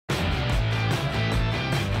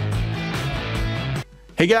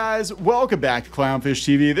Hey guys, welcome back to Clownfish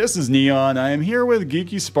TV. This is Kneon. I am here with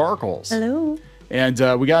Geeky Sparkles. Hello. And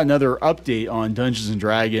we got another update on Dungeons &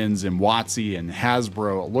 Dragons and WotC and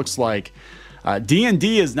Hasbro. It looks like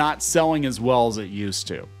D&D is not selling as well as it used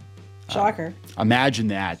to. Shocker. Imagine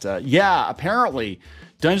that. Yeah, apparently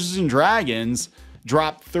Dungeons & Dragons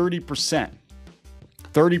dropped 30%.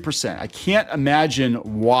 30%. I can't imagine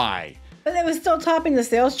why. But it was still topping the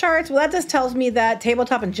sales charts. Well, that just tells me that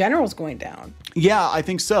tabletop in general is going down. Yeah, I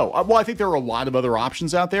think so. Well, I think there are a lot of other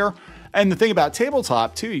options out there. And the thing about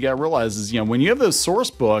tabletop, too, you got to realize is, when you have those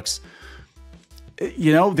source books,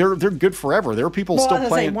 they're good forever. There are people still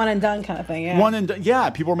playing one and done kind of thing. Yeah. One and done.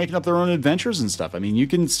 Yeah, people are making up their own adventures and stuff. I mean, you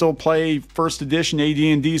can still play first edition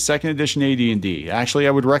AD&D, second edition AD&D. Actually,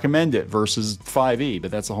 I would recommend it versus 5e,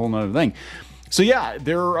 but that's a whole nother thing. So yeah,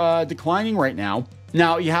 they're declining right now.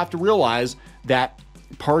 Now, you have to realize that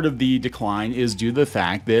part of the decline is due to the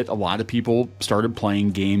fact that a lot of people started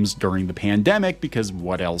playing games during the pandemic because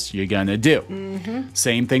what else you gonna do? Mm-hmm.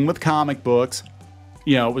 Same thing with comic books.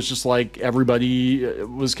 It was just like everybody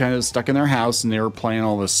was kind of stuck in their house and they were playing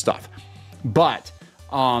all this stuff. But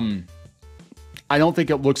I don't think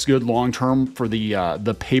it looks good long-term for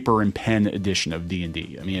the paper and pen edition of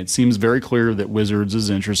D&D. I mean, it seems very clear that Wizards is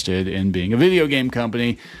interested in being a video game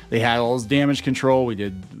company. They had all this damage control. We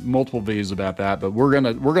did multiple videos about that, but we're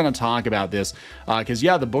gonna talk about this because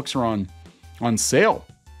yeah, the books are on sale.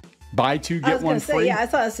 Buy two, get one free. Yeah, I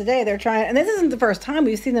saw this today. They're trying, and this isn't the first time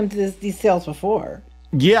we've seen them do these sales before.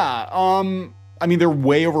 Yeah, I mean, they're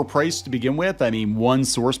way overpriced to begin with. I mean, one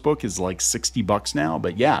source book is like $60 now,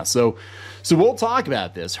 but yeah, so we'll talk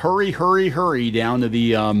about this. Hurry down to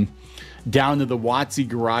the WotC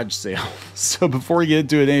garage sale. So before you get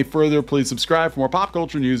into it any further, please subscribe for more pop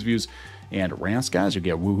culture news, views, and rants, guys. You'll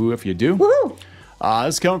get woohoo if you do. Woohoo!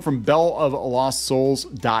 This is coming from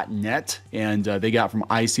belloflostsouls.net, and they got from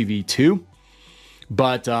ICV2.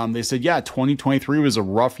 But they said, yeah, 2023 was a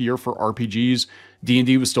rough year for RPGs.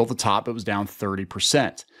 D&D was still at the top. It was down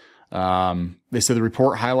 30%. They said the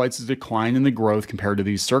report highlights the decline in the growth compared to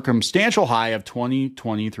the circumstantial high of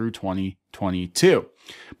 2020 through 2022.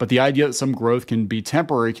 But the idea that some growth can be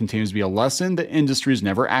temporary continues to be a lesson that industries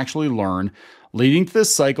never actually learn, leading to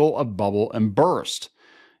this cycle of bubble and burst.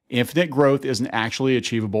 Infinite growth isn't actually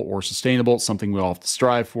achievable or sustainable. It's something we all have to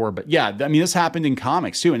strive for. But yeah, I mean, this happened in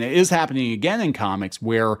comics too. And it is happening again in comics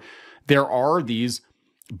where there are these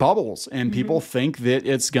bubbles and people think that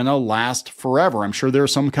it's going to last forever. I'm sure there are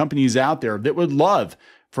some companies out there that would love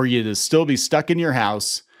for you to still be stuck in your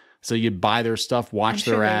house. So you buy their stuff, watch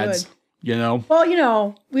their ads,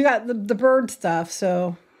 Well, we got the bird stuff.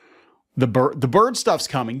 So the bird stuff's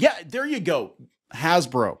coming. Yeah, there you go.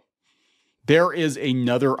 Hasbro. There is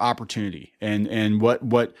another opportunity, and what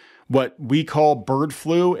we call bird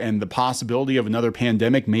flu and the possibility of another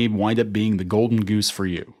pandemic may wind up being the golden goose for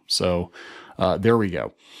you. So there we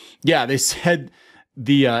go. Yeah, they said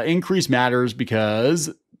the increase matters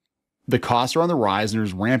because the costs are on the rise and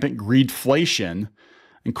there's rampant greedflation,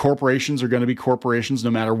 and corporations are going to be corporations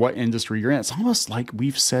no matter what industry you're in. It's almost like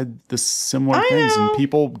we've said the similar things and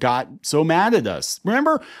people got so mad at us.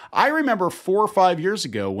 I remember 4 or 5 years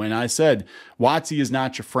ago when I said, WotC is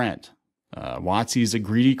not your friend. WotC is a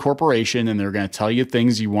greedy corporation and they're going to tell you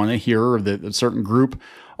things you want to hear or that a certain group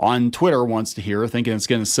on Twitter wants to hear, thinking it's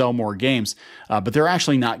going to sell more games. But they're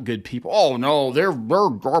actually not good people. Oh, no, they're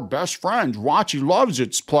our best friends. WotC loves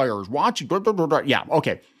its players. WotC, blah, blah, blah, blah. Yeah,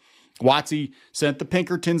 okay. WotC sent the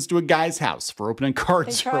Pinkertons to a guy's house for opening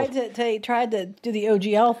cards. They tried to do the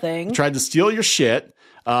OGL thing. Tried to steal your shit.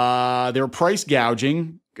 They were price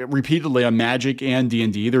gouging repeatedly on Magic and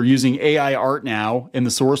D&D. They're using AI art now in the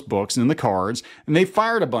source books and in the cards, and they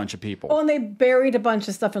fired a bunch of people. Oh, and they buried a bunch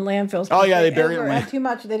of stuff in landfills. Oh, yeah, they buried it. Too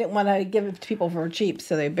much. They didn't want to give it to people for cheap,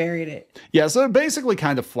 so they buried it. Yeah, so basically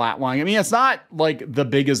kind of flatlining. I mean, it's not like the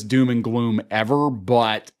biggest doom and gloom ever,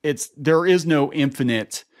 but there is no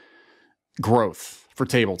infinite growth for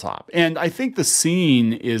tabletop. And I think the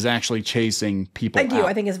scene is actually chasing people out.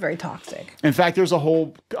 I think it's very toxic. In fact, there's a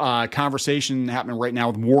whole conversation happening right now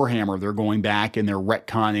with Warhammer. They're going back and they're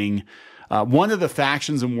retconning one of the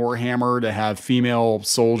factions in Warhammer to have female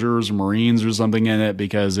soldiers or Marines or something in it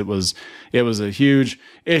because it was a huge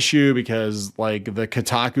issue because like the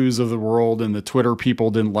Kotakus of the world and the Twitter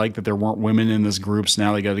people didn't like that there weren't women in this group. So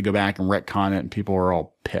now they got to go back and retcon it and people are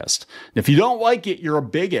all pissed. If you don't like it, you're a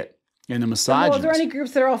bigot. And a misogynist. Well, is there any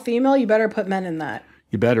groups that are all female? You better put men in that.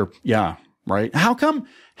 You better, yeah, right. How come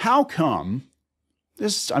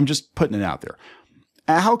this? I'm just putting it out there.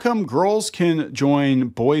 How come girls can join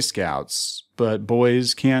Boy Scouts, but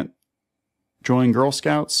boys can't join Girl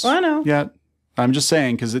Scouts? Well, I know. Yet? I'm just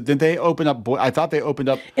saying, because did they open up? I thought they opened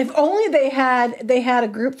up. If only they had a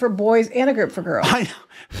group for boys and a group for girls. I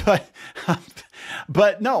know,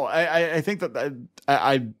 but no, I think that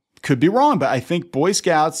I could be wrong, but I think Boy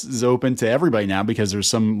Scouts is open to everybody now because there's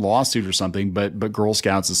some lawsuit or something. But Girl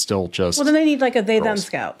Scouts is still just. Well, then they need like a they them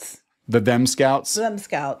scouts. The them scouts. Them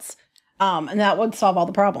scouts, and that would solve all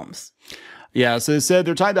the problems. Yeah. So they said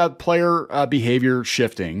they're talking about player behavior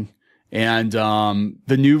shifting. And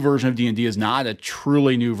the new version of D&D is not a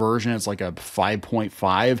truly new version. It's like a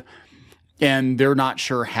 5.5. And they're not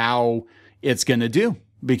sure how it's going to do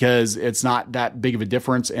because it's not that big of a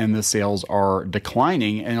difference and the sales are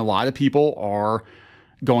declining. And a lot of people are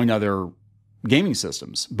going to other gaming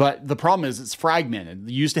systems. But the problem is it's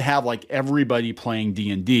fragmented. You used to have like everybody playing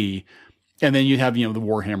D&D and then you'd have, the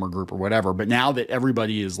Warhammer group or whatever. But now that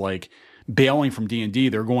everybody is like bailing from D&D,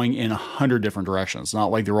 they're going in 100 different directions. It's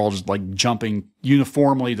not like they're all just like jumping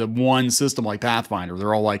uniformly to one system like Pathfinder.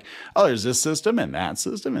 They're all like, oh, there's this system and that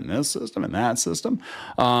system and this system and that system.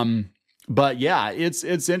 But yeah, it's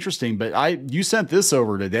interesting. But you sent this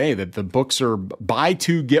over today that the books are buy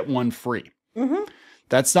two, get one free. Mm-hmm.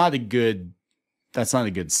 That's not a good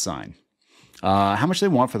sign. How much they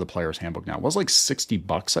want for the player's handbook now? It was like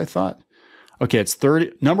 $60, I thought. Okay, it's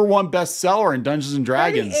 30. Number one bestseller in Dungeons and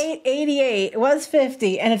Dragons. 88. It was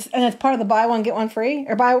 50, and it's part of the buy one get one free,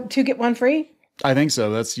 or buy two get one free. I think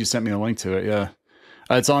so. You sent me the link to it. Yeah,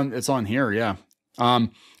 it's on here. Yeah.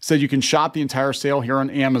 Said you can shop the entire sale here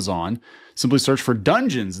on Amazon. Simply search for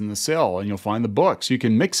Dungeons in the sale, and you'll find the books. You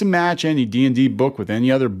can mix and match any D&D book with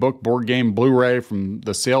any other book, board game, Blu-ray from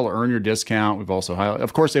the sale to earn your discount. We've also highlighted.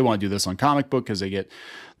 Of course, they want to do this on comic book because they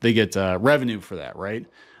get revenue for that, right?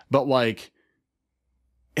 But like.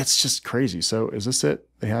 It's just crazy. So is this it?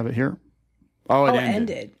 They have it here? Oh, it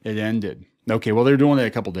ended. It ended. Okay, well, they're doing it a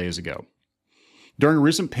couple days ago. During a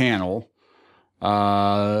recent panel,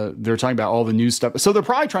 they're talking about all the new stuff. So they're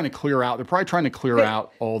probably trying to clear out.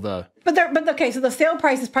 Out all the. But okay. So the sale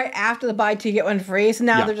price is probably after the buy two get one free. So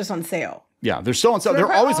now they're just on sale. Yeah, they're still on sale. So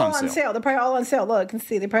they're always on sale. They're probably all on sale. Look, you can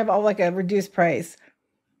see they probably have all like a reduced price.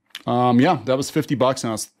 Yeah, that was $50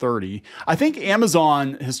 and it's 30. I think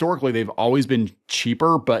Amazon historically they've always been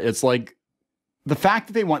cheaper, but it's like the fact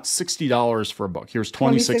that they want $60 for a book. Here's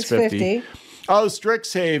 $26.50. Oh,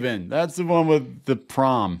 Strixhaven. That's the one with the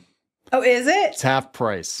prom. Oh, is it? It's half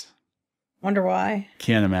price. Wonder why.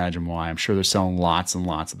 Can't imagine why. I'm sure they're selling lots and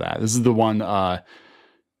lots of that. This is the one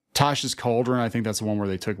Tasha's Cauldron. I think that's the one where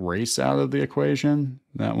they took race out of the equation.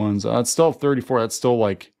 That one's it's still 34. That's still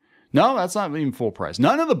like no, that's not even full price.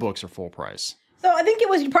 None of the books are full price. So I think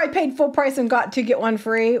you probably paid full price and got to get one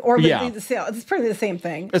free, or the sale. It's probably the same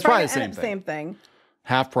thing. It's probably the same thing.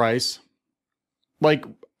 Half price. Like,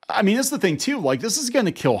 I mean, that's the thing too. Like, this is going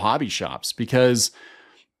to kill hobby shops because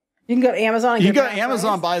you can go to Amazon. And you can go to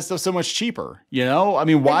Amazon buy stuff so much cheaper. I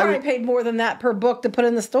mean, why? They probably paid more than that per book to put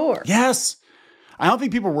in the store. Yes. I don't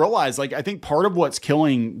think people realize, like, I think part of what's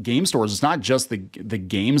killing game stores is not just the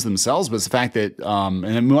games themselves, but it's the fact that,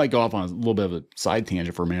 and we might go off on a little bit of a side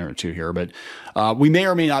tangent for a minute or two here, but we may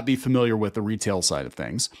or may not be familiar with the retail side of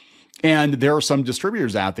things. And there are some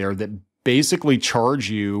distributors out there that basically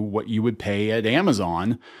charge you what you would pay at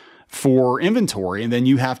Amazon for inventory, and then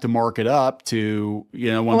you have to mark it up to,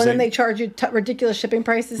 and then they charge you ridiculous shipping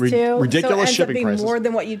prices too. Ridiculous shipping prices. More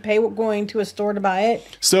than what you'd pay going to a store to buy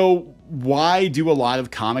it. So why do a lot of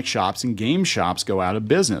comic shops and game shops go out of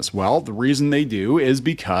business? Well, the reason they do is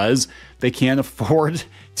because they can't afford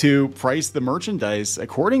to price the merchandise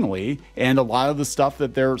accordingly, and a lot of the stuff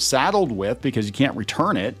that they're saddled with, because you can't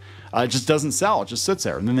return it, just doesn't sell. It just sits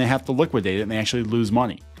there, and then they have to liquidate it, and they actually lose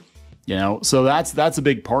money. So that's a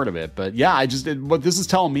big part of it. But yeah, what this is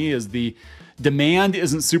telling me is the demand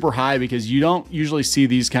isn't super high because you don't usually see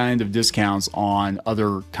these kind of discounts on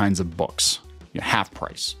other kinds of books. Half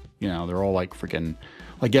price. They're all like freaking,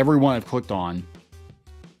 like every one I've clicked on,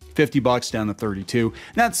 $50 down to 32.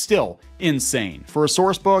 That's still insane for a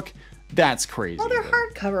source book. That's crazy. Well, they're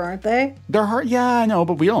hardcover, aren't they? They're hard. Yeah, I know,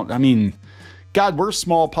 but we don't. I mean, God, we're a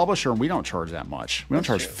small publisher and we don't charge that much. We don't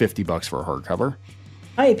charge $50 for a hardcover.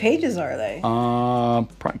 How many pages are they?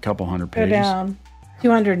 Probably a couple hundred pages. Go down.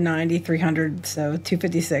 290, 300, so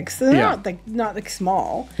 256. So they're not like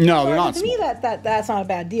small. No, they're not small. To me, that's not a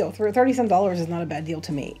bad deal. $30 is not a bad deal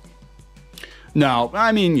to me. No,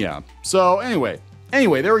 I mean, yeah. So anyway,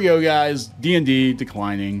 there we go, guys. D&D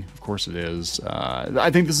declining. Of course it is.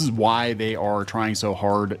 I think this is why they are trying so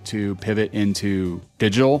hard to pivot into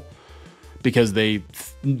digital, because they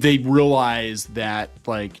realize that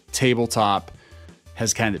like tabletop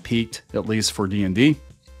has kind of peaked, at least for D&D.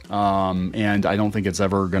 And I don't think it's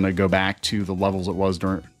ever going to go back to the levels it was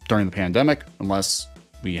during during the pandemic, unless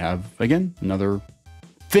we have, again, another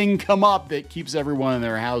thing come up that keeps everyone in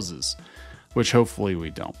their houses, which hopefully we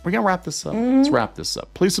don't. We're going to wrap this up. Let's wrap this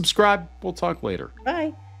up. Please subscribe. We'll talk later.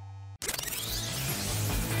 Bye.